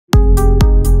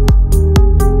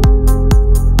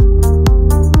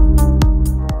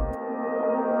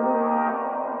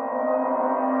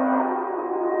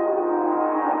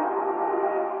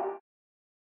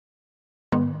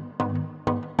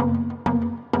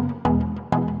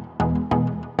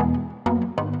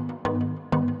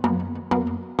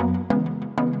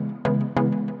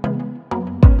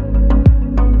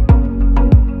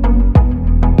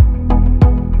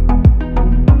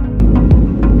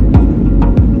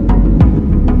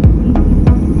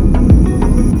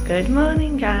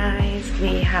morning guys,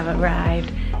 we have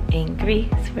arrived in Greece.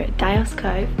 We're at Daios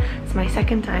Cove. It's my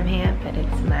second time here, but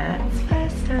it's Matt's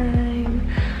first time.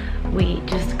 We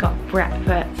just got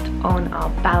breakfast on our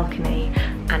balcony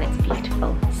and it's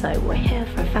beautiful. So we're here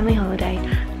for a family holiday.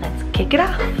 Let's kick it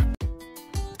off.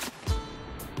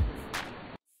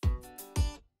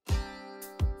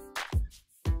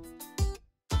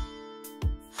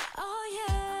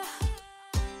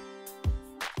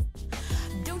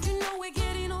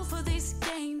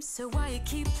 So why you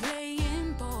keep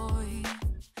playing, boy?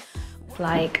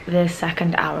 Like the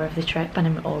second hour of the trip and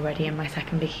I'm already in my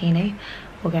second bikini.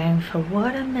 We're going for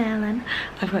watermelon.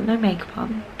 I've got no makeup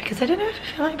on because I don't know if I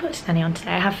feel like putting any on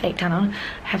today. I have fake tan on.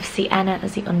 I have sienna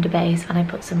as the underbase and I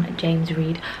put some James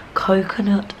Reed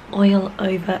coconut oil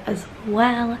over as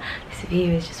well. This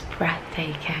view is just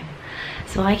breathtaking.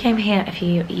 So I came here a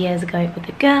few years ago with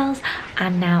the girls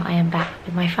and now I am back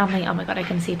with my family. Oh my god, I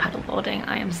can see paddleboarding.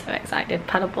 I am so excited.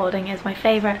 Paddleboarding is my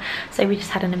favourite. So we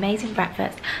just had an amazing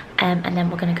breakfast and then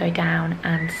we're going to go down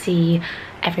and see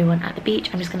everyone at the beach.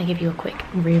 I'm just going to give you a quick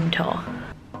room tour.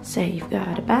 So you've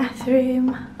got a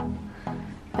bathroom,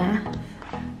 bath.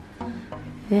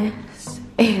 This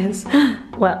is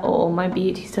where all my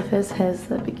beauty stuff is. Here's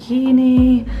the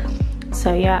bikini.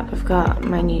 So yeah, we've got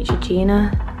my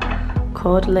Neutrogena,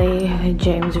 Caudalie,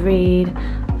 James Reed,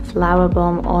 Flower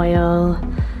Bomb Oil,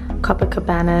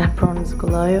 Copacabana Bronze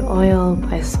Glow Oil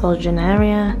by Sol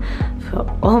Genaria. I've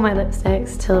got all my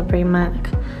lipsticks, Tilbury MAC,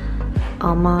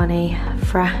 Armani,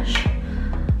 Fresh,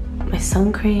 my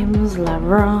sun creams, La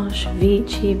Roche,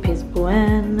 Vichy,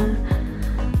 Pisbouen,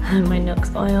 my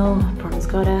Nux Oil, Bronze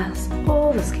Goddess,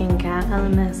 all the skincare,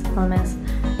 Elemis,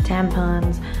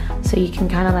 tampons. So you can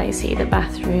kind of like see the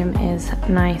bathroom is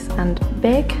nice and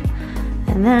big.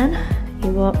 And then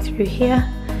you walk through here,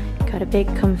 got a big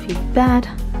comfy bed,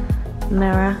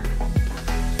 mirror,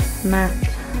 mat.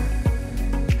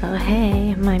 Oh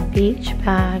hey, my beach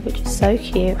bag, which is so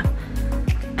cute.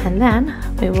 And then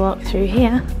we walk through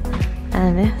here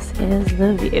and this is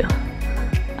the view.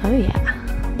 Oh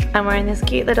yeah. I'm wearing this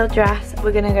cute little dress.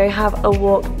 We're gonna go have a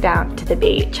walk down to the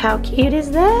beach. How cute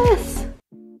is this?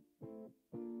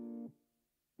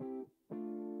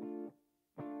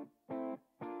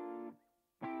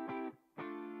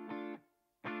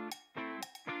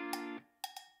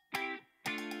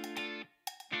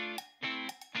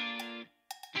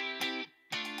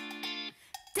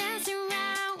 Dance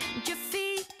around your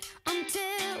feet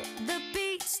until the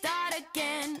beat start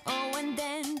again. Oh, and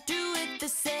then do it the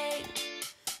same.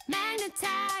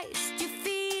 Magnetized, you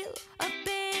feel a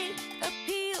big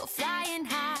appeal, flying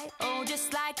high. Oh,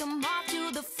 just like a moth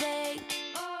to the flame.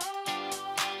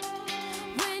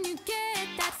 When you get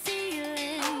that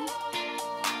feeling,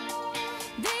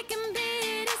 they can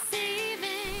be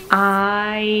deceiving.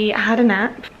 I had a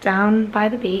nap down by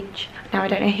the beach. Now I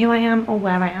don't know who I am or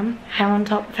where I am. Hair on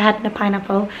top of a head and a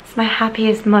pineapple. It's my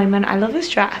happiest moment. I love this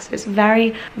dress. It's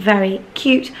very, very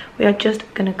cute. We are just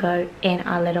gonna go in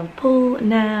our little pool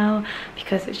now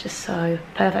because it's just so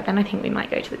perfect. Then I think we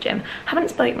might go to the gym. I haven't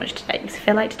spoken much today because I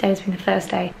feel like today has been the first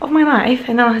day of my life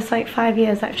in the last like 5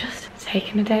 years. I've just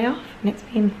taken a day off and it's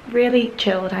been really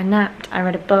chilled. I napped, I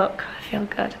read a book, I feel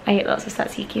good. I ate lots of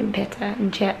tzatziki and pita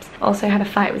and chips. Also had a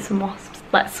fight with some wasps.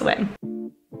 Let's swim.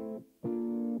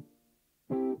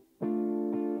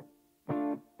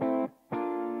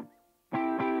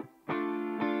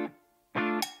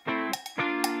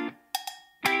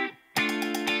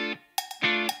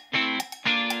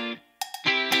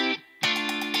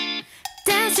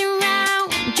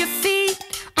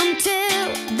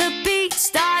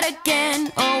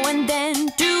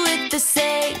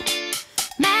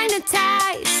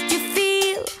 Magnetized, you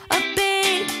feel a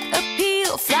big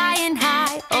appeal, flying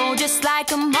high. Oh, just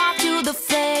like a moth to the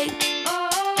flame.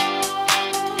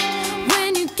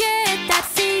 When you get that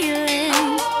feeling,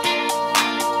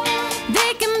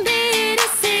 they can be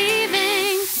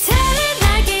deceiving. Tell it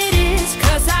like it is,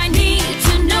 'cause I need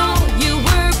to know you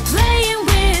were playing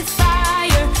with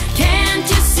fire. Can't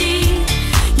you see?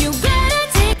 You better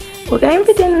take it. We're going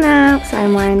for dinner now, so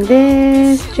I'm wearing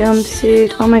this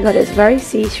jumpsuit. Oh my god, it's very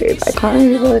see-through, but I can't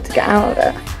really be bothered to get out of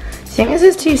it. Do you think this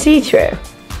is too see-through?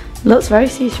 Looks very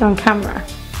see-through on camera.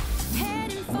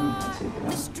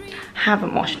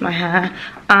 Haven't washed my hair.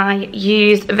 I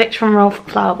used Victor from Rolf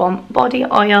Flower Bomb body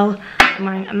oil. I'm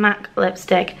wearing a MAC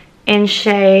lipstick in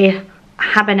shade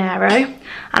Habanero.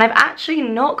 And I've actually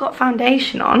not got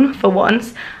foundation on for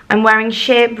once. I'm wearing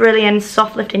Sheer Brilliant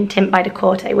Soft Lifting Tint by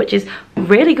Decorte, which is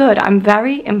really good. I'm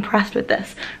very impressed with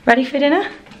this. Ready for dinner?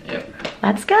 Yep.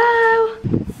 Let's go!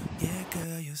 Yeah,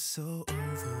 girl, you're so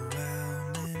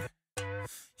overwhelming.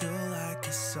 You're like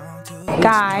a song to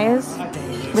Guys,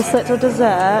 this little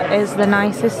dessert is the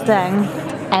nicest thing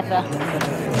ever.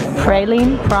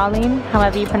 Praline,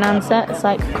 however you pronounce it. It's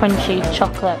like crunchy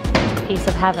chocolate piece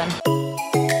of heaven.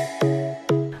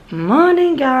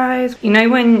 Morning guys. You know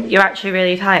when you're actually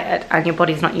really tired and your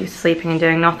body's not used to sleeping and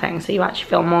doing nothing, so you actually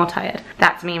feel more tired?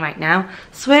 That's me right now.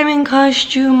 Swimming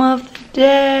costume of the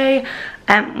day.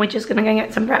 We're just gonna go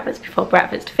get some breakfast before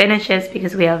breakfast finishes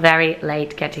because we are very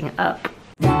late getting up.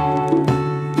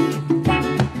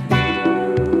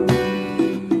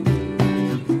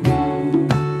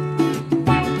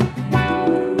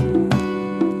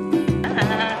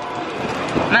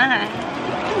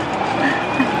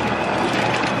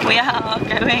 We are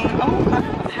going, down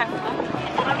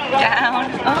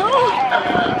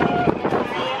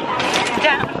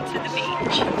to the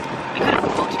beach. We could have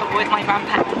walked over with my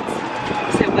grandparents,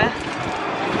 so we're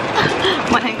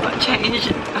when I got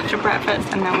changed after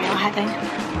breakfast, and then we are heading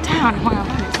down. Well,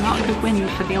 it's not a good wind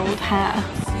for the old hair.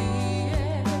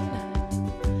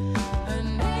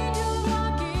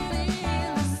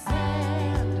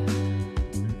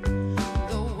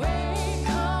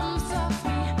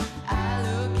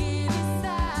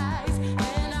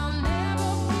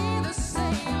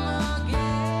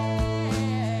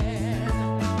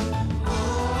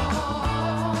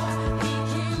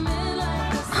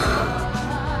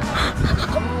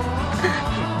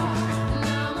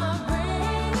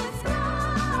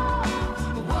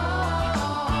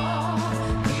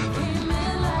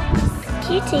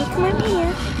 Cutie, come over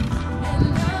here.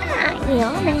 Ah,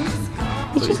 you're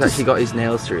nice. He's actually got his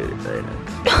nails through it though.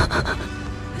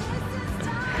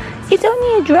 It's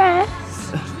only a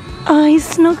dress. Oh, he's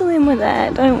snuggling with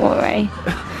it, don't worry.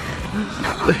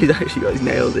 But he's actually got his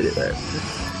nails in it though.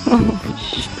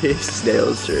 He's pierced his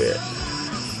nails through it.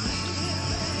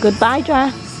 Goodbye,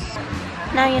 dress.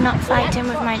 Now you're not fighting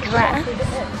with my dress.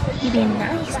 You're being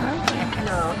nice, aren't you?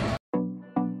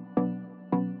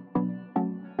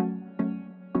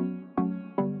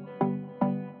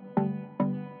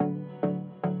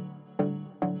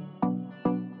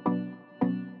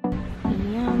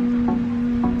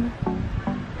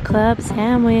 Club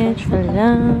sandwich for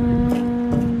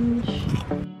lunch.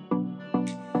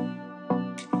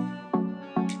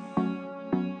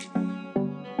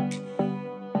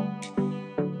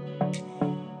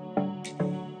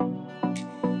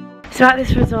 So at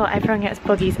this resort, everyone gets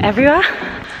buggies everywhere.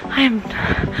 I am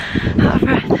out of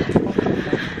breath.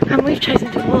 And we've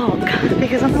chosen to walk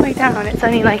because on the way down, it's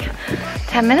only like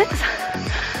 10 minutes.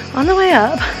 On the way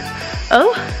up,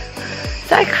 oh, is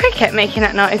that a cricket making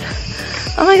that noise?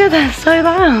 Oh my god, that's so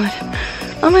loud.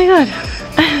 Oh my god.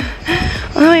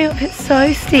 On the way up, it's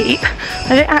so steep.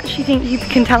 I don't actually think you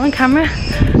can tell on camera,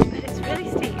 but it's really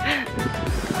steep.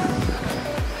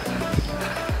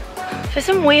 For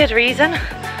some weird reason,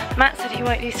 Matt said he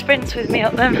won't do sprints with me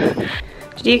up them.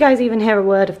 Did you guys even hear a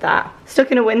word of that?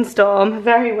 Stuck in a windstorm,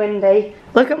 very windy.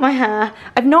 Look at my hair.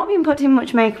 I've not been putting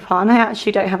much makeup on. I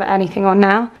actually don't have anything on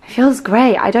now. It feels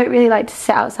great. I don't really like to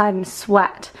sit outside and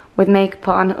sweat with makeup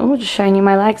on. Oh, just showing you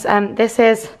my legs. This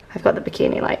is, I've got the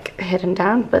bikini like hidden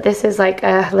down, but this is like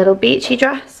a little beachy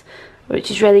dress,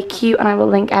 which is really cute, and I will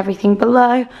link everything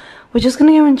below. We're just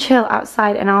gonna go and chill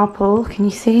outside in our pool, can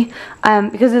you see?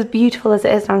 Because as beautiful as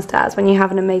it is downstairs, when you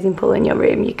have an amazing pool in your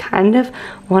room, you kind of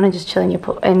wanna just chill in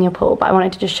your pool, but I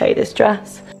wanted to just show you this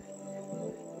dress.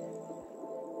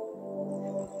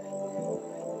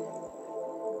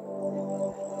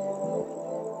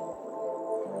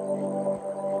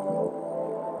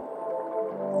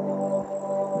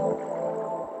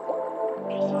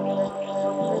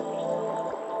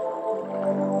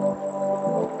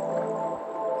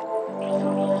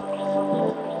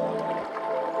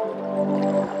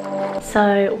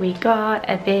 So we got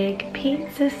a big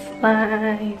pizza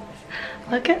slice.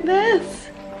 Look at this.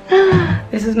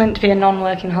 This was meant to be a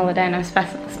non-working holiday and I've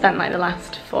spent like the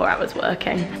last 4 hours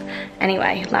working.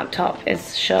 Anyway, laptop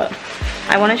is shut.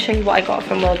 I want to show you what I got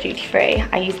from World Duty Free.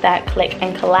 I used their click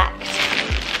and collect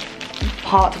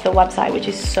part of the website, which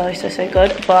is so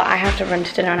good, but I have to run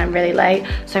to dinner and I'm really late,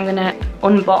 so I'm gonna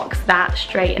unbox that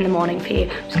straight in the morning for you.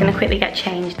 I'm just gonna quickly get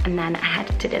changed and then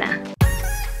head to dinner.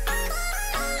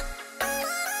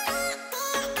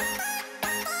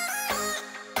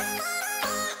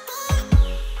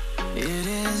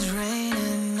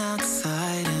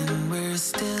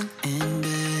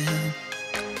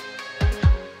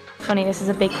 Funny, this is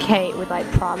a big cake with like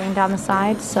praline down the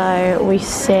side, so we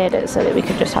seared it so that we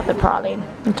could just have the praline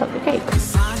on top of the cake.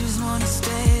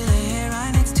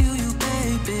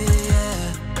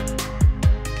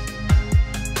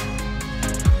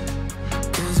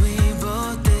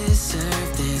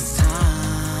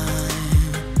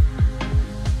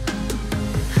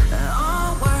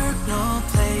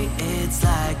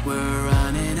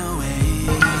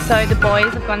 So the boys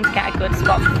have gone to get a good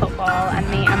spot for football, and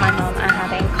me and my mum are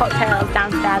having cocktails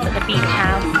downstairs at the beach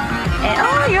house.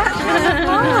 Oh, you're actually on the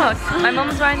vlog. My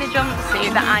mum's wearing the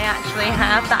jumpsuit that I actually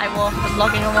have, that I wore for the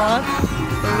vlogging awards.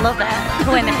 Love it.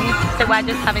 Twinning. So we're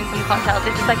just having some cocktails.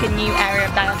 This is like a new area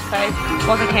of Daios Cove.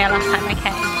 Wasn't here last time I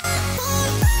came.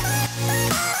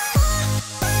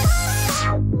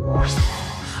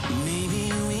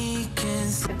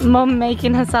 Mum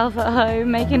making herself at home,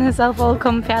 making herself all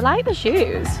comfy. I like the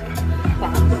shoes.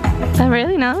 They're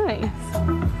really nice.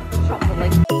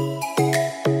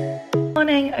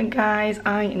 Morning guys,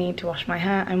 I need to wash my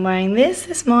hair. I'm wearing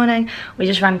this morning. We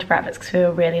just ran to breakfast because we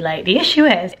were really late. The issue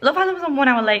is, Love Island was on 1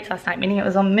 hour late last night, meaning it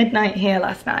was on midnight here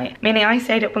last night, meaning I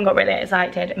stayed up and got really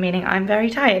excited, meaning I'm very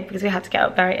tired because we had to get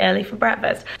up very early for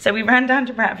breakfast. So we ran down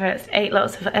to breakfast, ate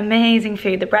lots of amazing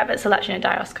food. The breakfast selection at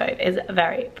Daios Cove is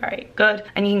very, very good,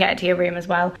 and you can get it to your room as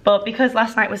well. But because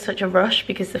last night was such a rush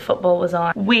because the football was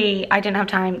on, I didn't have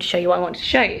time to show you what I wanted to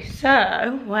show you.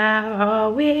 So where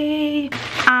are we?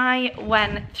 I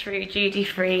went through duty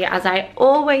free as I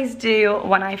always do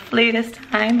when I flew this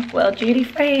time. Well, duty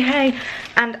free, hey.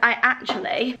 And I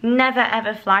actually never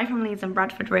ever fly from Leeds and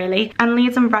Bradford really, and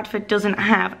Leeds and Bradford doesn't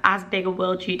have as big a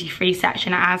world duty free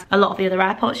section as a lot of the other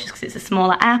airports just because it's a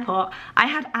smaller airport. I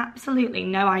had absolutely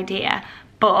no idea.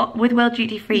 But with World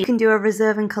Duty Free, you can do a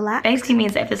reserve and collect. Basically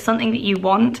means that if there's something that you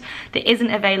want that isn't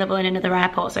available in another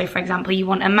airport, so for example, you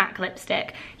want a MAC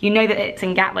lipstick, you know that it's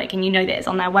in Gatwick and you know that it's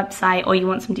on their website, or you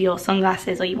want some Dior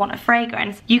sunglasses, or you want a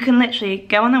fragrance, you can literally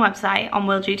go on their website on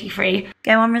World Duty Free,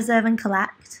 go on reserve and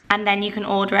collect, and then you can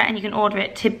order it, and you can order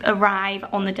it to arrive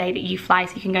on the day that you fly,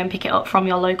 so you can go and pick it up from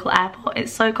your local airport.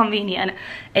 It's so convenient,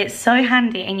 it's so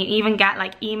handy, and you even get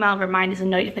like email reminders and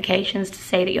notifications to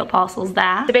say that your parcel's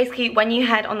there. So basically, when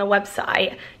you head on the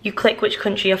website, you click which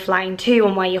country you're flying to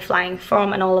and where you're flying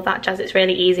from and all of that jazz. It's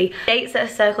really easy. Dates that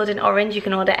are circled in orange, you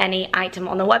can order any item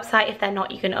on the website. If they're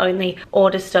not, you can only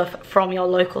order stuff from your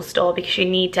local store because you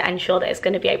need to ensure that it's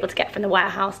going to be able to get from the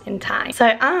warehouse in time.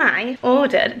 So I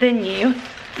ordered the new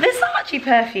Versace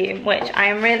perfume, which I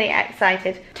am really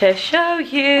excited to show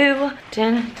you.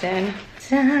 Dun, dun,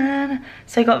 dun.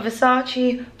 So I got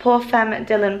Versace Pour Femme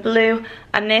Dylan Blue,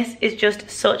 and this is just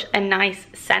such a nice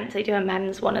scent. They do a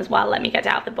men's one as well. Let me get it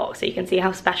out of the box so you can see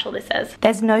how special this is.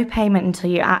 There's no payment until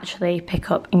you actually pick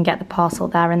up and get the parcel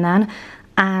there and then.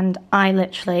 And I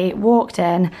literally walked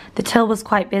in, the till was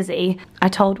quite busy. I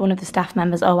told one of the staff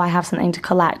members, oh, I have something to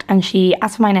collect, and she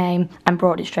asked for my name and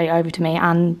brought it straight over to me,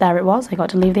 and there it was. I got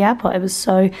to leave the airport. It was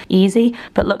so easy.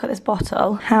 But look at this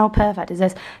bottle. How perfect is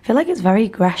this? I feel like it's very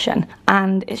Grecian,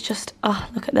 and it's just, oh,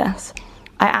 look at this.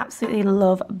 I absolutely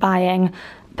love buying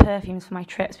perfumes for my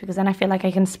trips because then I feel like I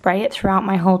can spray it throughout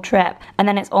my whole trip, and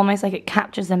then it's almost like it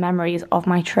captures the memories of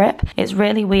my trip. It's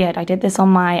really weird. I did this on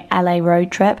my LA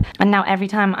road trip, and now every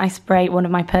time I spray one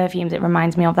of my perfumes it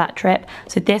reminds me of that trip.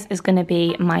 So this is going to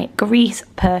be my Greece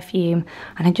perfume,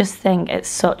 and I just think it's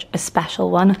such a special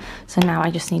one. So now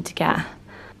I just need to get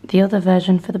the other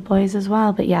version for the boys as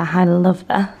well. But yeah, I love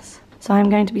this. So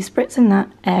I'm going to be spritzing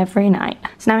that every night.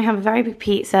 So now we have a very big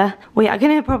pizza. We are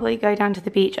going to probably go down to the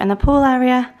beach and the pool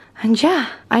area. And yeah,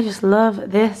 I just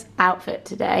love this outfit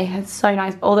today. It's so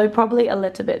nice, although probably a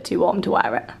little bit too warm to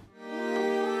wear it.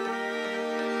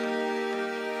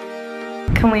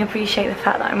 Can we appreciate the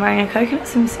fact that I'm wearing a coconut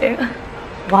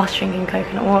swimsuit whilst drinking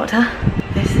coconut water?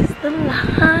 This is the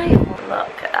life.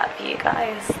 Look at that view,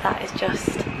 guys. That is just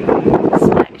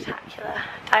spectacular.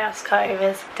 Daios Cove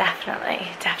is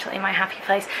definitely my happy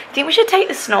place. I think we should take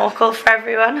the snorkel for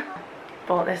everyone.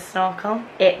 Bought this snorkel.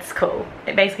 It's cool.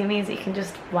 It basically means that you can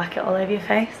just whack it all over your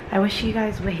face. I wish you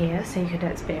guys were here so you could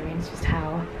experience just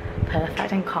how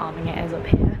perfect and calming it is up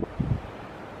here.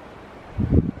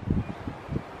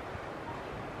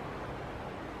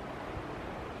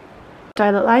 Do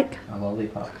I look like? A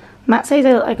lollipop. Matt says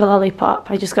I look like a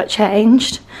lollipop. I just got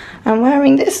changed. I'm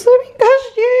wearing this swimming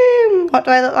costume. What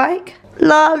do I look like?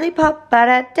 Lollipop,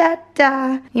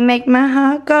 ba-da-da-da. You make my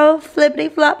heart go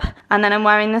flippity-flop. And then I'm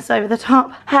wearing this over the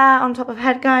top. Hair on top of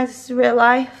head, guys. This is real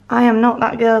life. I am not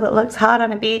that girl that looks hard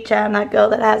on a beach. I am that girl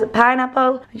that has a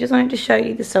pineapple. I just wanted to show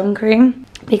you the sun cream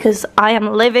because I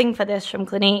am living for this from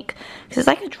Clinique. Because it's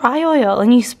like a dry oil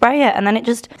and you spray it and then it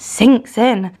just sinks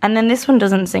in. And then this one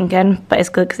doesn't sink in, but it's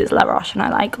good because it's La Roche and I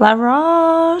like La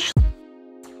Roche.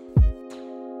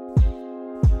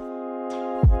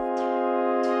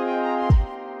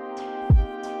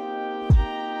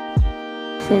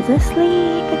 This is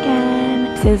asleep again.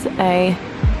 This is a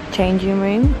changing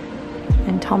room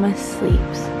and Thomas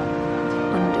sleeps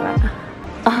under it.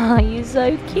 Oh, you're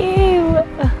so cute.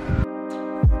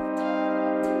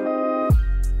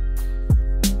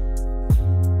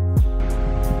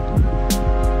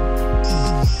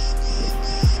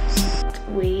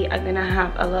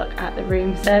 a look at the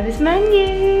room service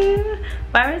menu.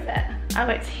 Where is it? Oh,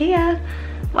 it's here.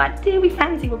 What do we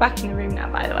fancy? We're back in the room now,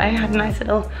 by the way. I had a nice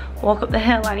little walk up the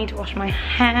hill. I need to wash my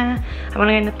hair. I want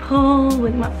to go in the pool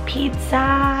with my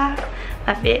pizza.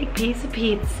 A big piece of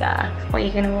pizza. What are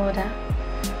you going to order?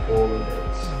 All of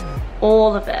it.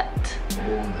 All of it.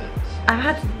 All of it.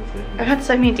 I've had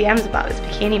so many DMs about this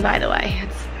bikini, by the way.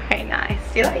 It's very nice.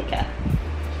 Do you like it?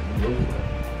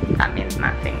 That means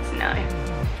Matt thinks no.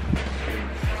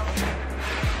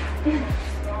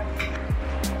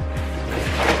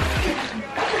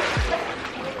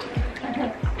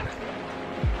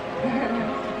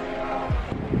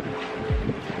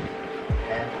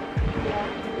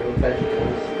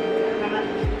 Vegetables,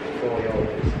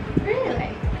 €4.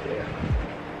 Really? Yeah.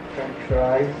 French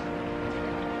fries,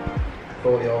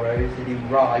 €4. They do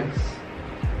rice.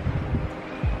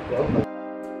 Well,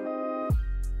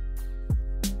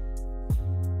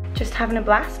 Just having a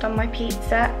blast on my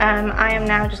pizza. I am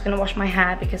now just gonna wash my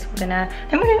hair because I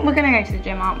think we're gonna go to the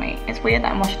gym, aren't we? It's weird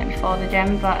that I'm washing it before the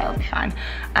gym, but it'll be fine.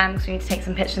 Because we need to take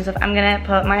some pictures of. I'm gonna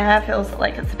put, my hair feels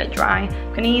like it's a bit dry.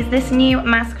 I'm gonna use this new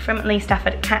mask from Lee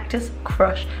Stafford, Cactus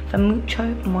Crush, for mucho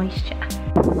moisture.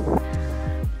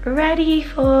 Ready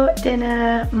for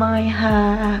dinner. My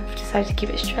hair, I've decided to keep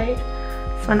it straight.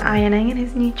 This one ironing in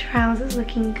his new trousers,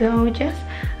 looking gorgeous.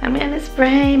 I'm gonna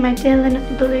spray my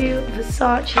Dylan Blue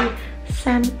Versace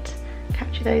scent.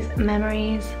 Capture those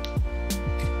memories.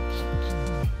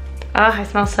 Oh, it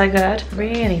smells so good.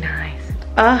 Really nice.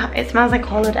 Oh, it smells like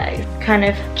holidays. Kind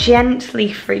of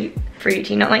gently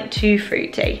fruity, not like too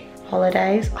fruity.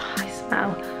 Holidays. Oh, I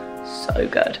smell so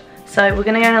good. So we're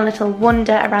gonna go on a little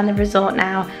wander around the resort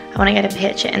now. I wanna get a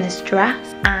picture in this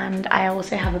dress, and I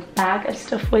also have a bag of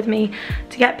stuff with me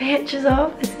to get pictures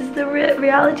of. This is the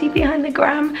reality behind the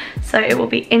gram. So it will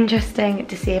be interesting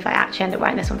to see if I actually end up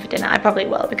wearing this one for dinner. I probably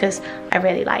will because I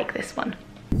really like this one.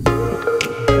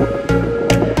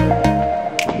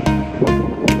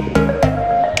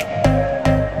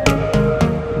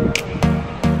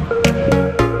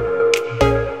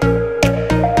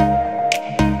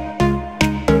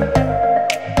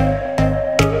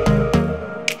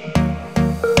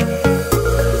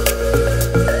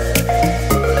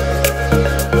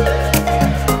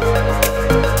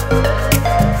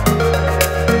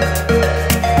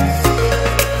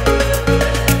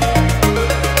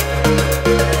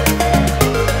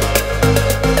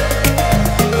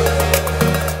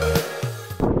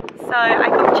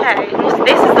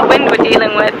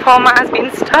 Poor Matt has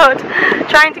been stood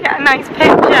trying to get a nice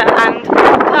picture, and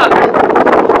look,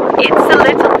 it's a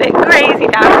little bit crazy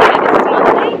down here. This is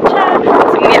Mother Nature. So I'm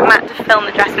going to get Matt to film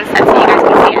the dress instead so you guys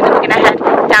can see it, and then we're going to head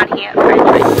down here for a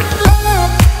drink.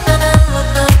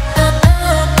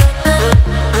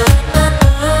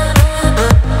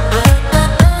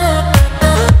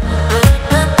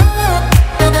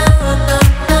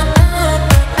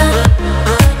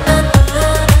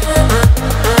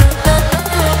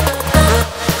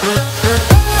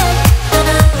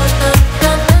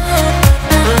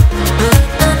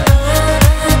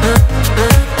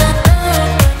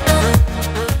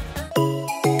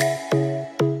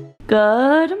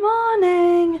 Good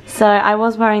morning. So I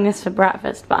was wearing this for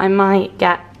breakfast, but I might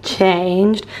get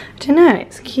changed. I don't know,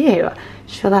 it's cute. I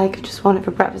feel like I just want it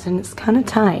for breakfast and it's kind of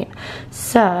tight.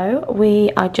 So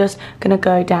we are just gonna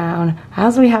go down,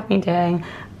 as we have been doing,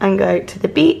 and go to the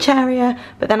beach area,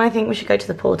 but then I think we should go to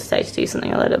the pool today to do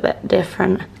something a little bit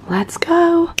different. Let's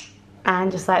go.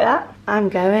 And just like that, I'm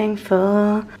going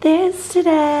for this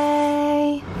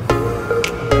today.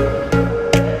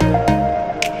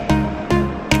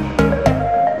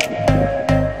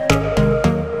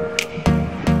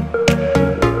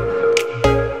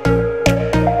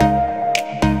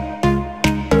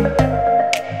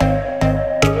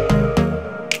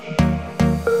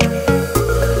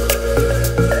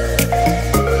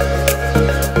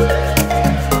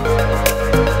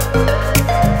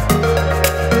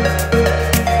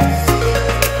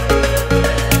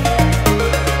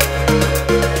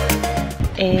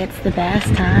 It's the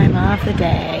best time of the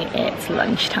day. It's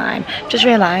lunchtime. Just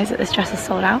realised that this dress is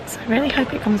sold out, so I really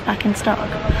hope it comes back in stock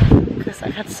because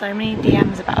I've had so many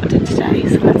DMs about it today,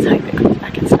 so let's hope it comes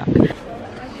back in stock.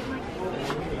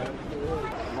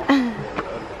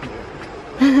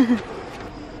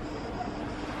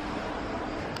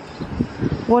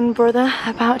 One brother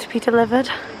about to be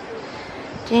delivered.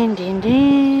 Din din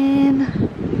din.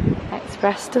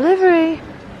 Express delivery.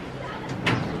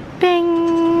 Bing.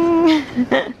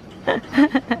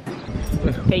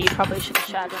 Yeah, you probably should have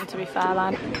shared them, to be fair,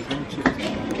 lad.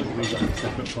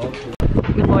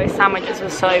 The boys' sandwiches were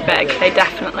so big, they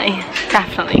definitely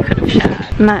could have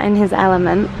shared. Matt in his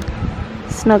element,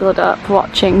 snuggled up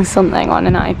watching something on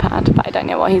an iPad, but I don't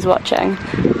know what he's watching.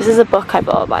 This is a book I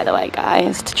bought, by the way,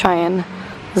 guys, to try and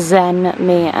zen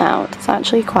me out. It's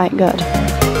actually quite good.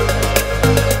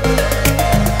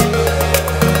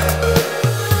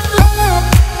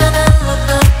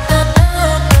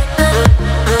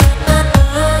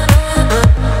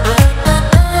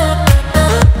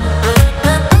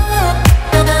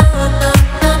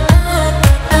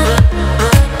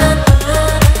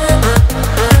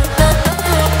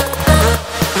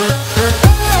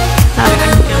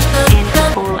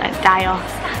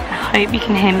 I hope you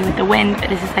can hear me with the wind, but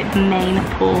this is like the main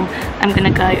pool. I'm gonna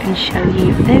go and show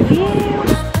you the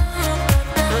view.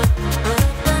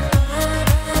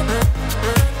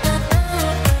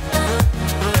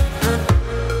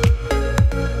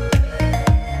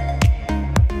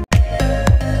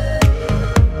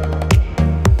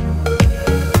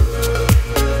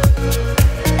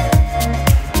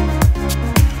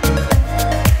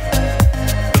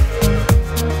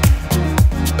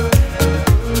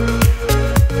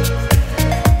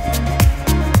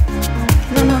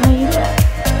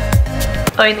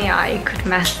 Only I could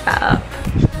mess that up.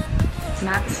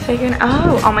 Matt's figuring.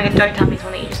 Oh my god! Don't tell me it's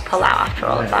one that you just pull out after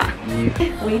all of that.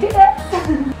 We did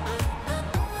it.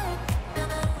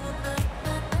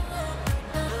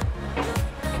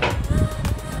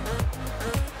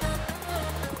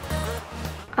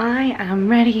 I am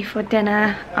ready for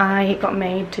dinner. I got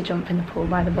made to jump in the pool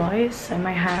by the boys, so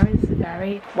my hair is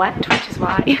very wet, which is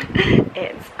why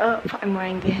it's up. I'm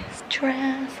wearing this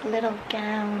dress, little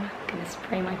gown. I'm gonna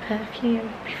spray my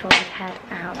perfume before we head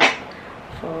out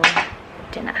for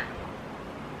dinner.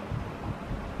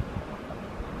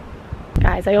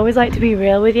 Guys, I always like to be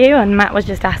real with you, and Matt was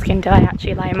just asking, do I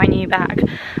actually like my new bag?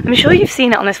 I'm sure you've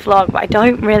seen it on this vlog, but I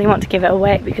don't really want to give it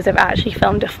away because I've actually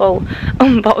filmed a full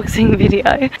unboxing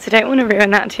video, so I don't want to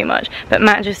ruin that too much. But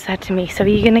Matt just said to me, so are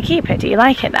you going to keep it? Do you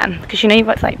like it then? Because you know you've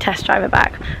got to like test drive it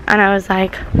back. And I was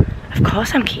like, of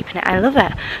course I'm keeping it, I love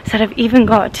it. Said I've even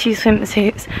got 2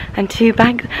 swimsuits and 2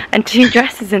 bags and 2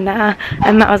 dresses in there.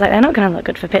 And Matt was like, they're not going to look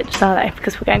good for pictures, are they?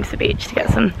 Because we're going to the beach to get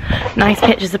some nice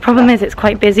pictures. The problem is it's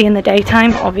quite busy in the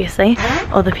daytime, obviously.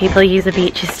 Other people use the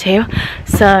beaches too.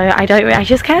 So I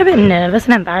just get a bit nervous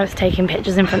and embarrassed taking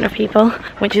pictures in front of people,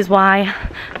 which is why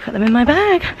I put them in my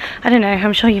bag. I don't know,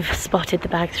 I'm sure you've spotted the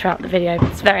bag throughout the video.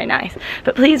 It's very nice.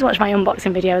 But please watch my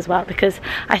unboxing video as well, because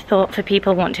I thought for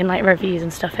people wanting like reviews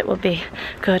and stuff, it would be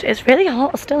good. It's really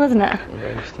hot still, isn't it?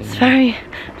 It's very,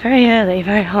 very early,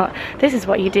 very hot. This is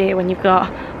what you do when you've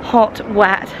got hot,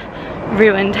 wet,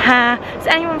 ruined hair. Does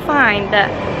anyone find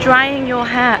that drying your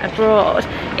hair abroad,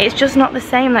 it's just not the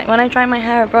same? Like when I dry my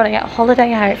hair abroad, I get holiday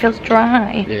hair, it feels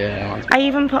dry. Yeah.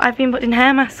 I've been putting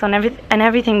hair masks on and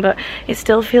everything, but it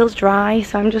still feels dry,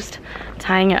 so I'm just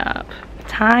tying it up.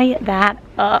 Tie that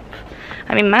up.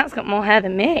 I mean, Matt's got more hair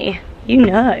than me. You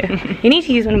know. You need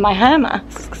to use one of my hair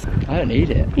masks. I don't need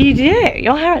it. You do?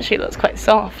 Your hair actually looks quite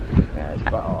soft. Yeah, it's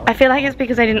quite hot. I feel like it's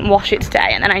because I didn't wash it today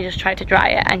and then I just tried to dry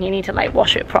it, and you need to like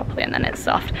wash it properly and then it's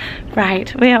soft.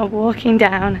 Right, we are walking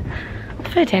down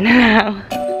for dinner now.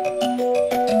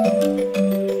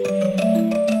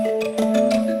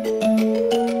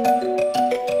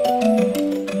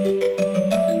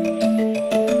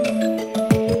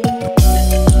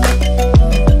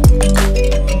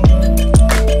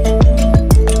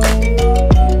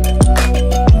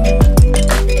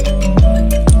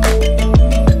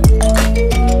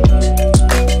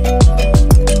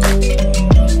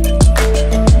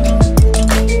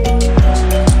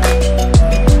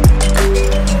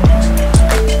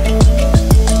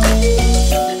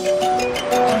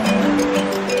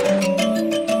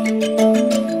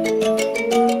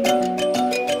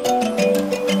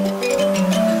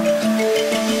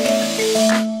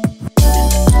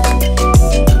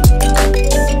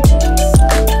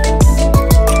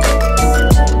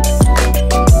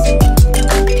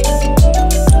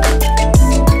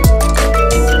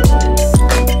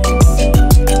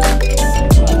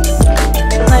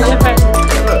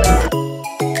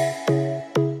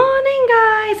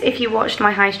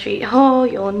 My high street haul,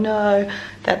 you'll know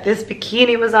that this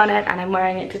bikini was on it and I'm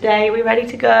wearing it today. We're ready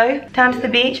to go down to the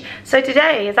beach. So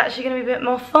today is actually going to be a bit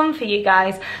more fun for you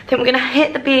guys. I think we're going to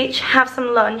hit the beach, have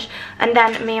some lunch, and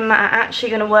then me and Matt are actually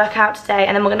going to work out today,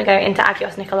 and then we're going to go into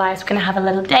Agios Nikolaos. We're going to have a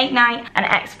little date night and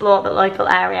explore the local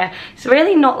area. It's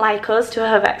really not like us to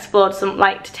have explored some,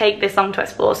 like to take this long to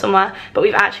explore somewhere, but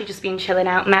we've actually just been chilling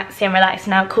out, maxing,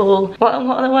 relaxing out, cool. What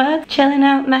are the words? Chilling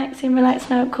out, maxing,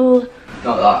 relaxing out, cool.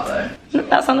 Not that though.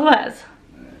 That's not the words.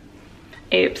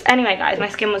 Oops. Anyway guys, my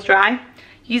skin was dry.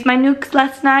 Used my nooks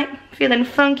last night. Feeling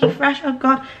funky, fresh. Oh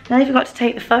God, nearly forgot to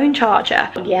take the phone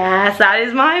charger. Yes, that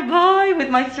is my boy with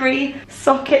my 3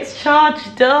 sockets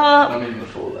charged up. None of them are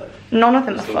full though. None of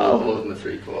them are full. All of them are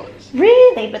 3/4.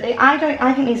 Really? But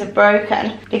I think these are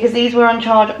broken because these were on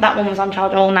charge. That one was on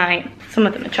charge all night. Some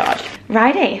of them are charged.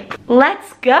 Righty,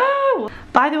 let's go.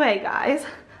 By the way, guys,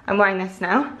 I'm wearing this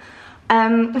now.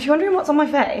 If you're wondering what's on my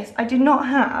face, I do not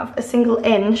have a single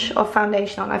inch of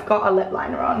foundation on. I've got a lip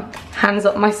liner on. Hands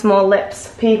up my small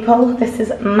lips, people. This is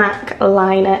MAC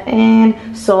liner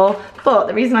in So. But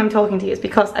the reason I'm talking to you is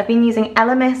because I've been using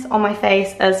Elemis on my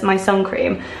face as my sun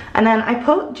cream. And then I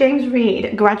put James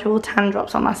Reed Gradual Tan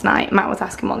Drops on last night. Matt was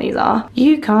asking what these are.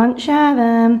 You can't share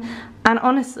them. And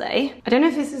honestly, I don't know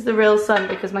if this is the real sun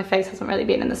because my face hasn't really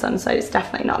been in the sun, so it's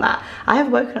definitely not that. I have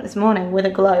woken up this morning with a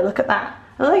glow. Look at that.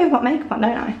 I look like I've got makeup on,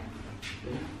 don't I?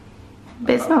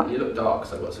 But it's not. You look dark,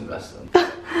 so I've got some glasses on.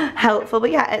 Helpful,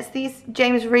 but yeah, it's these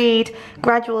James Reed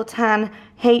Gradual Tan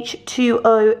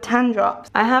H2O Tan Drops.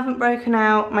 I haven't broken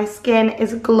out. My skin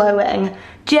is glowing.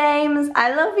 James,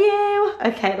 I love you.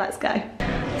 Okay, let's go.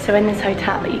 So in this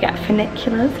hotel, you get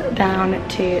funiculars down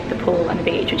to the pool and the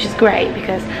beach, which is great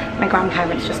because my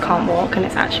grandparents just can't walk and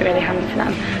it's actually really handy for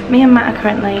them. Me and Matt are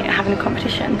currently having a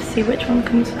competition to see which one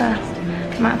comes first.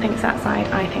 Matt thinks that side,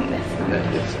 I think this side. No,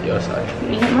 it's your side.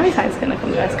 You think my side's gonna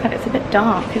come first? God, it's a bit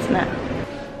dark, isn't it?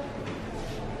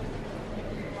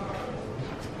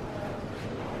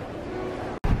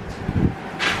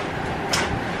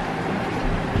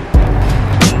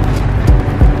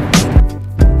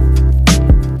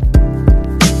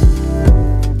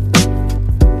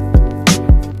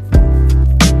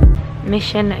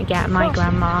 Mission, get my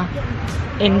grandma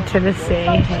into the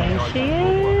sea. Here she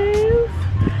is.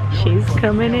 She's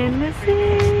coming in the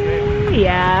sea.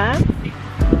 Yeah.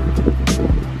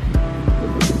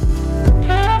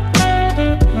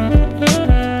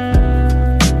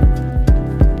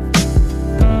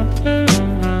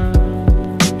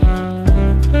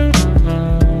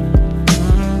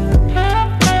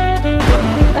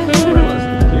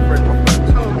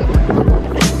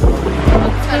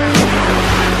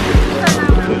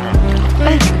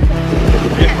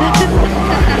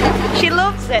 She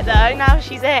loves it though, now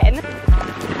she's in.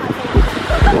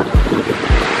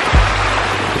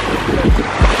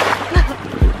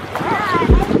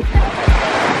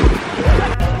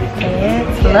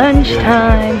 It's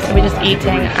lunchtime, so we're just eating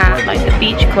at like the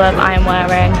beach club. I am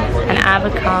wearing an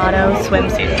avocado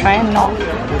swimsuit, trying not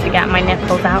to get my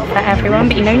nipples out for everyone,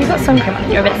 but you know when you've got sun cream on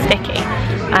and you're a bit sticky,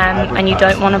 and you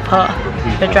don't want to put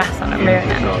your dress on and ruin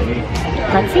it.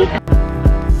 Let's eat.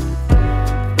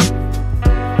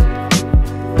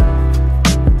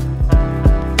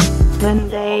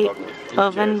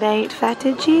 Oven baked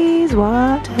feta cheese,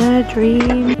 what a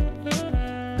dream.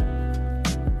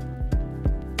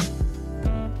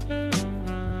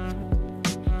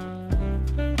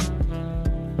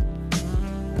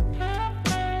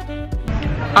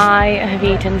 I have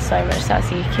eaten so much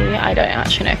tzatziki, I don't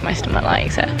actually know if my stomach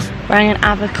likes it. Wearing an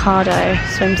avocado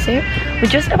swimsuit. We're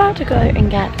just about to go and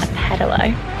get a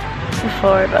pedalo, the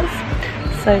 4 of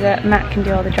us, so that Matt can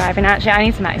do all the driving. Actually, I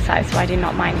need some exercise, so I do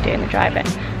not mind doing the driving.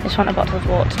 I just want a bottle of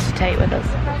water to take with us.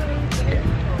 So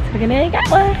we're gonna get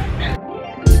one.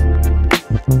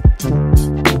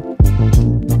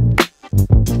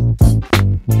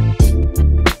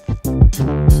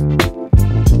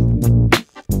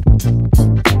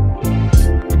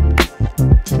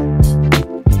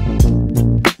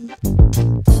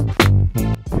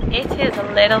 It is a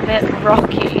little bit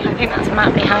rocky. I think that's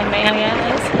Matt behind me. Oh yeah,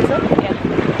 it is. Up? Yeah,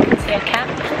 you can see a cat.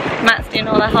 Matt's doing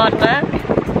all the hard work.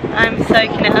 I'm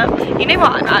soaking it up. You know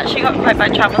what? I've actually got quite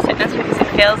bad travel sickness because it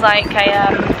feels like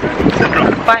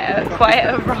quite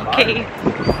a rocky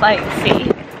like sea.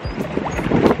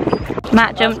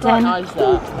 Matt jumped in.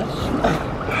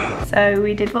 So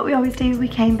we did what we always do. We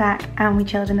came back and we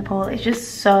chilled in the pool. It's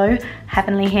just so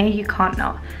heavenly here. You can't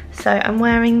not. So I'm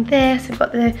wearing this. I've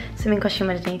got the swimming costume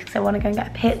underneath because I want to go and get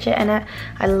a picture in it.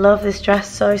 I love this dress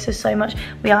so much.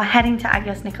 We are heading to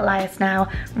Agios Nikolaos now.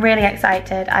 Really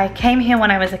excited. I came here when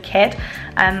I was a kid.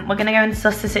 We're going to go and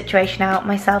suss the situation out.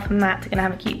 Myself and Matt are going to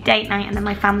have a cute date night, and then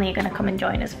my family are going to come and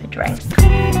join us for drinks.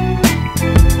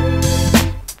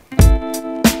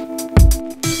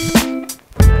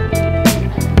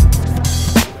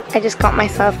 I just got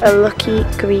myself a lucky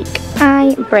Greek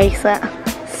eye bracelet.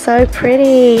 So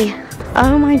pretty.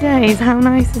 Oh my days, how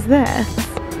nice is this?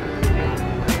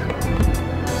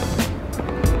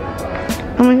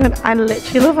 Oh my god, I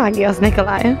literally love Agios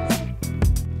Nikolaos.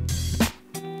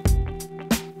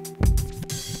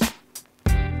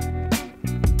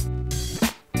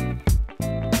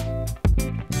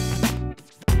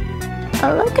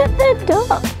 Oh, look at the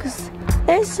ducks.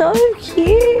 They're so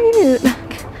cute.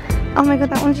 Oh my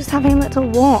god, that one's just having a little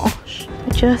wash.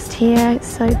 Just here, it's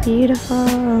so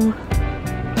beautiful.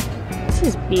 This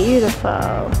is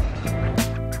beautiful.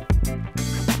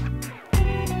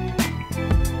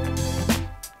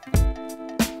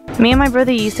 Me and my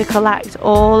brother used to collect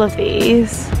all of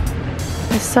these.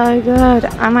 They're so good.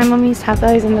 And my mum used to have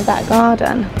those in the back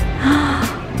garden.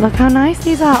 Look how nice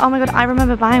these are. Oh my god, I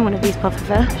remember buying one of these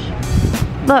pufferfish.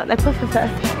 Look, they're pufferfish.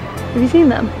 Have you seen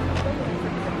them?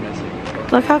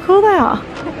 Look how cool they are.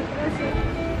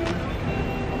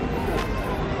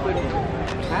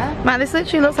 Matt, this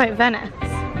literally looks like Venice.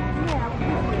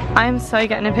 I am so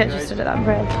getting a picture stood at that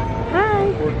bridge.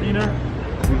 Hi.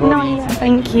 No, yeah,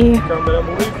 thank you. Where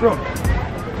are you from?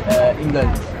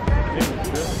 England.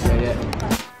 Yeah.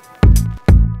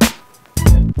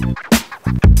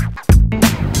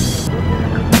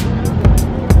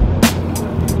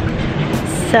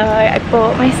 So I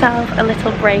bought myself a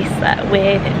little bracelet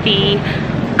with the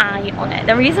eye on it.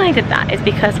 The reason I did that is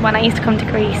because when I used to come to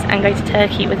Greece and go to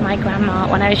Turkey with my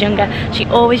grandma when I was younger, she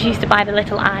always used to buy the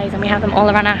little eyes, and we have them all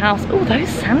around our house. Oh, those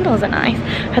sandals are nice.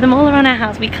 We have them all around our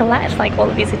house. We collect like all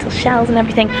of these little shells and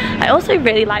everything. I also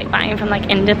really like buying from like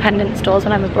independent stores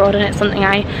when I'm abroad, and it's something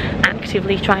I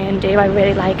actively try and do. I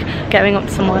really like going up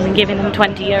to someone and giving them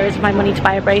 20 euros of my money to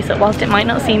buy a bracelet. Whilst it might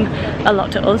not seem a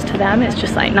lot to us, to them it's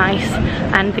just like nice.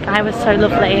 And the guy was so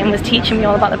lovely and was teaching me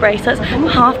all about the bracelets. I'm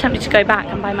half tempted to go back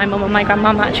and buy my mum and my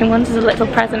grandma matching ones as a little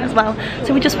present as well.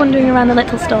 So we're just wandering around the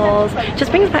little stores. It just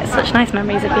brings back such nice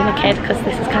memories of being a kid, because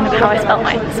this is kind of how I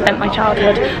spent my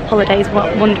childhood holidays,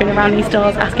 wandering around these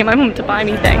stores asking my mum to buy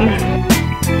me things.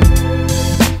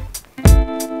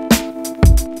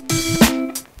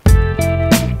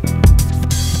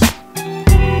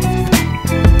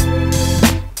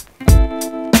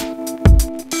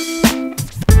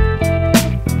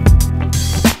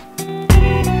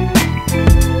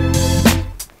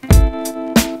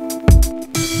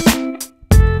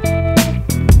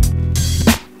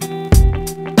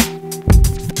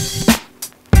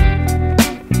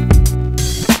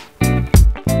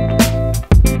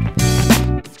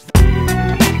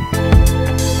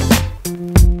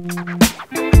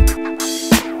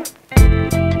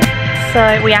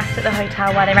 So we asked at the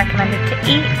hotel where they recommended to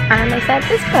eat, and they said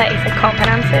this place, I can't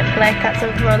pronounce it,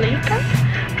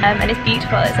 and it's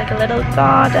beautiful. It's like a little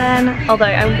garden,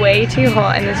 although I'm way too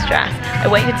hot in this dress. I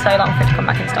waited so long for it to come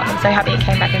back in stock. I'm so happy it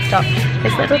came back in stock.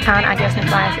 This little town, Daios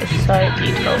Cove, is so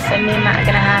beautiful. So me and Matt are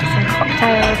going to have some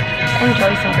cocktails and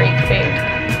enjoy some Greek food.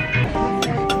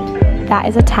 That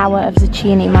is a tower of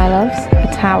zucchini, my loves. A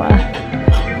tower.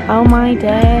 Oh my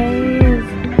days.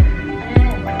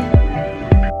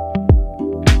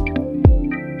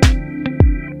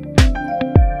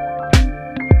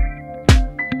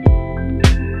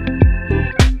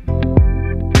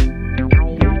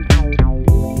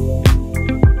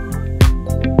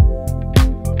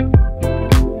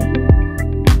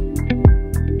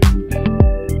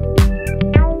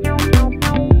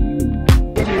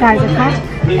 Guys, I've had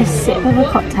a sip of a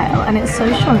cocktail and it's so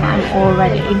strong that I'm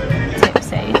already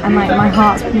tipsy, and like my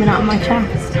heart's coming out of my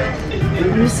chest.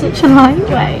 I'm just such a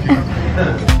lightweight.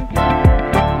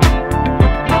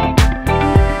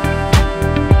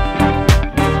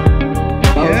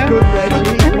 Yeah. Good,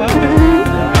 Reggie.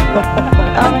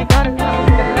 Oh my god, it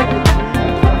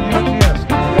smells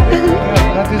good.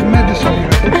 That is medicine.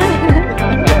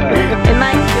 It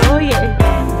might cure you.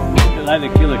 Like the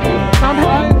killer.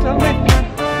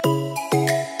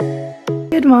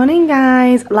 Good morning,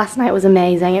 guys. Last night was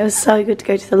amazing. It was so good to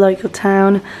go to the local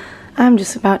town. I'm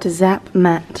just about to zap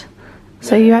Matt.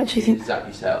 So you actually think... Zap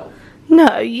yourself?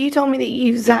 No, you told me that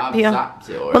you zap your... I've zapped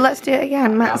it already. Well, let's do it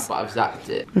again. Matt's... But I've zapped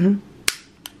it.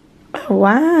 Oh,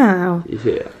 wow. You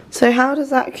see it? So how does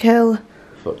that kill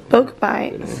bug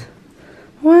bites?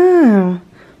 Wow.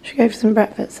 Should we go for some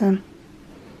breakfast then?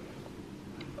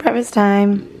 Breakfast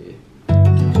time.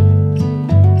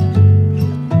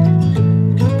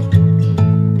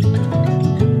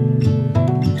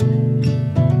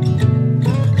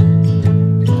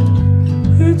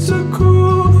 It's a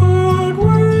cool hard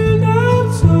world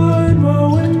outside my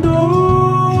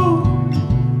window.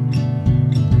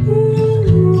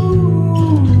 Ooh,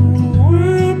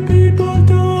 where people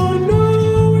don't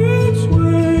know which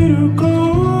way to go.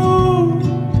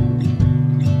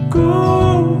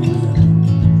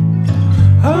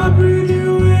 I breathe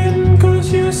you in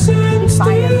 'cause you're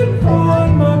sensitive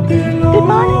on my pillow. Good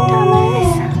morning, Thomas.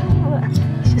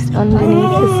 It's just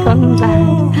underneath the sunbed.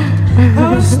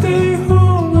 I stay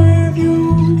home with you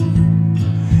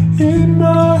in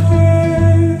my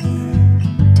head.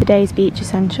 Today's beach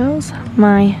essentials.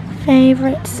 My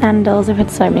favourite sandals. I've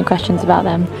had so many questions about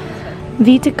them.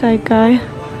 Vita Coco,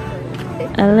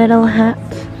 a little hat,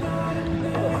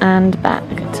 and back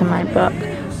to my book.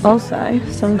 Also,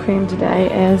 sun cream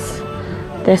today is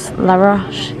this La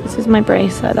Roche. This is my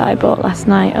bracelet that I bought last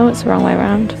night. Oh, it's the wrong way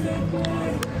around.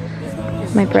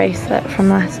 My bracelet from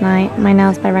last night. My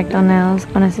nails by Ragdoll Nails.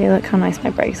 Honestly, look how nice my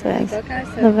bracelet is.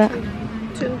 Love it.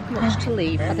 Too much to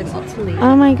leave. I didn't want to leave.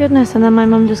 Oh my goodness, and then my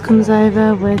mum just comes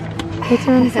over with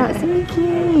pitter and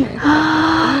tzatziki.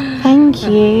 Thank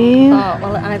you. Oh,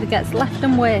 well, it either gets left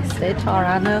and wasted, or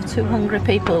I know 2 hungry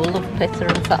people who love pitter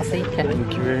and tzatziki.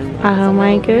 Thank you very much. Oh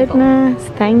my goodness,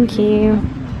 thank you.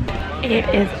 It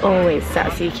is always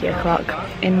tzatziki o'clock.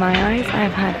 In my eyes,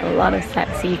 I've had a lot of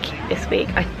tzatziki this week.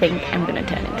 I think I'm going to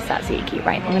turn into tzatziki.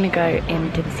 Right, I'm going to go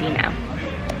into the sea now.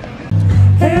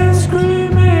 And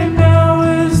screaming, now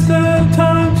is the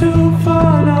time to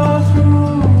follow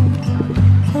through.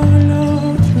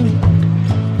 Follow through.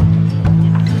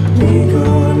 We go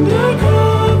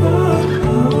undercover,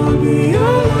 I will be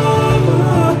your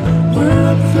lover. We're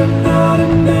up for night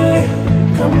and day.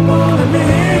 Come on, let me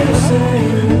hear you say,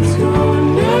 let's go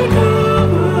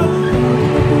undercover. I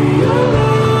will be your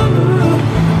lover.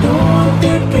 Don't want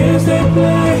the games they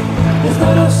play. It's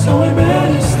not us, so we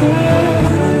better stay.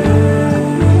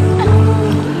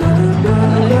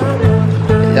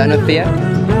 Is that enough for you?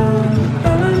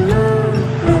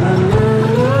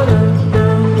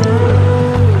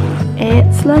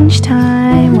 It's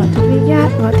lunchtime. What did we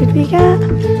get? What did we get?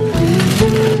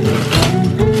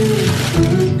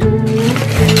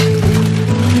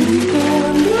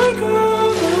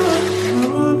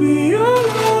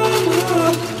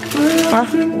 Oh,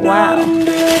 wow.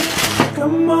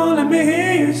 Come on, let me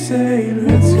hear you say,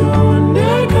 let's go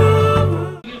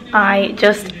undercover. I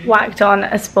just whacked on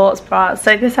a sports bra.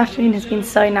 So this afternoon has been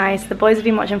so nice. The boys have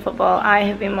been watching football. I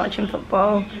have been watching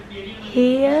football.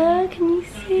 Here, can you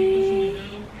see?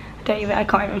 I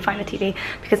can't even find the TV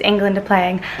because England are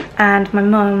playing. And my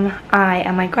mum, I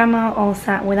and my grandma all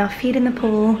sat with our feet in the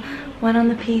pool, went on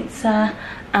the pizza,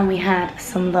 and we had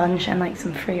some lunch and like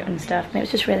some fruit and stuff, and it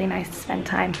was just really nice to spend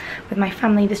time with my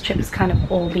family. This trip has kind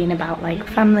of all been about like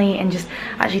family and just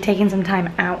actually taking some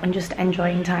time out and just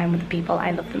enjoying time with the people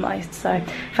I love the most. So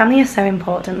family is so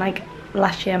important. Like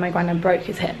last year my granddad broke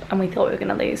his hip and we thought we were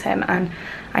going to lose him, and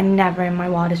I never in my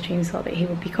wildest dreams thought that he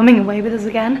would be coming away with us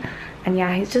again. And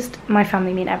yeah, he's just, my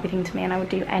family mean everything to me, and I would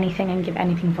do anything and give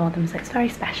anything for them, so it's very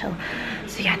special.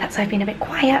 So yeah, that's why I've been a bit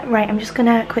quiet. Right, I'm just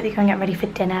gonna quickly go and get ready for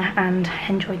dinner and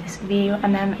enjoy this view,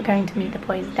 and then I'm going to meet the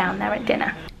boys down there at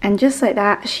dinner. And just like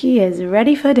that, she is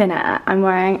ready for dinner. I'm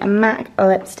wearing a MAC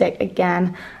lipstick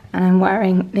again, and I'm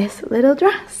wearing this little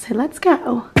dress, so let's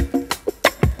go.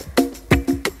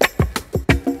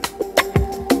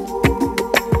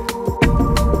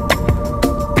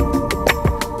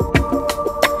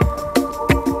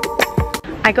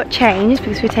 I got changed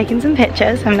because we're taking some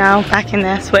pictures. I'm now back in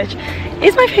this, which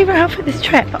is my favourite outfit this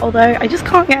trip, although I just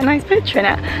can't get a nice picture in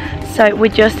it. So we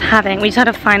just had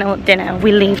a final dinner.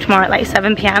 We leave tomorrow at like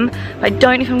 7 PM. But I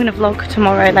don't know if I'm going to vlog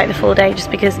tomorrow like the full day, just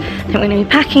because I think we're going to be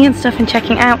packing and stuff and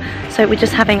checking out. So we're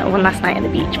just having one last night at the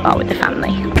beach bar with the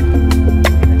family.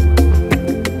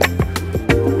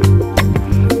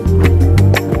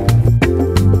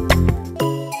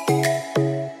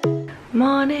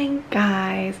 Morning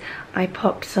guys. I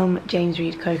popped some James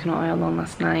Reed coconut oil on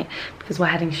last night because we're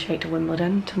heading straight to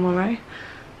Wimbledon tomorrow,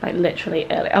 like literally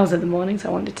early hours of the morning, so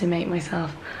I wanted to make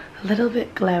myself a little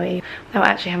bit glowy without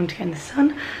actually having to go in the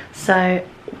sun. So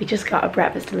we just got a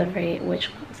breakfast delivery, which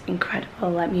was incredible.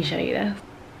 Let me show you this.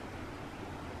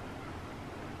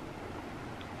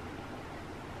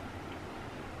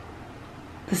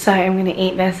 So I'm going to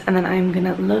eat this and then I'm going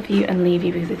to love you and leave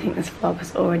you, because I think this vlog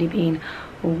has already been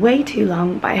way too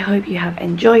long, but I hope you have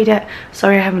enjoyed it.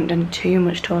 Sorry I haven't done too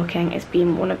much talking. It's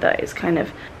been one of those kind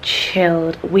of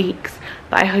chilled weeks,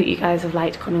 but I hope you guys have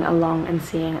liked coming along and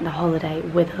seeing the holiday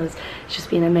with us. It's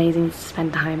just been amazing to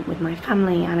spend time with my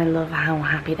family, and I love how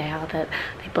happy they are that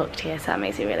they booked here, so that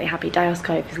makes me really happy. Daios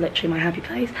Cove is literally my happy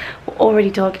place. We're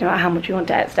already talking about how much we want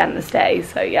to extend the stay,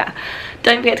 so yeah.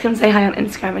 Don't forget to come say hi on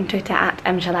Instagram and Twitter at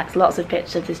EmTalks. Lots of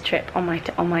pictures of this trip on my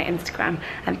Instagram,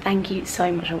 and thank you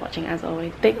so much for watching as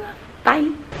always. Big love.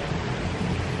 Bye.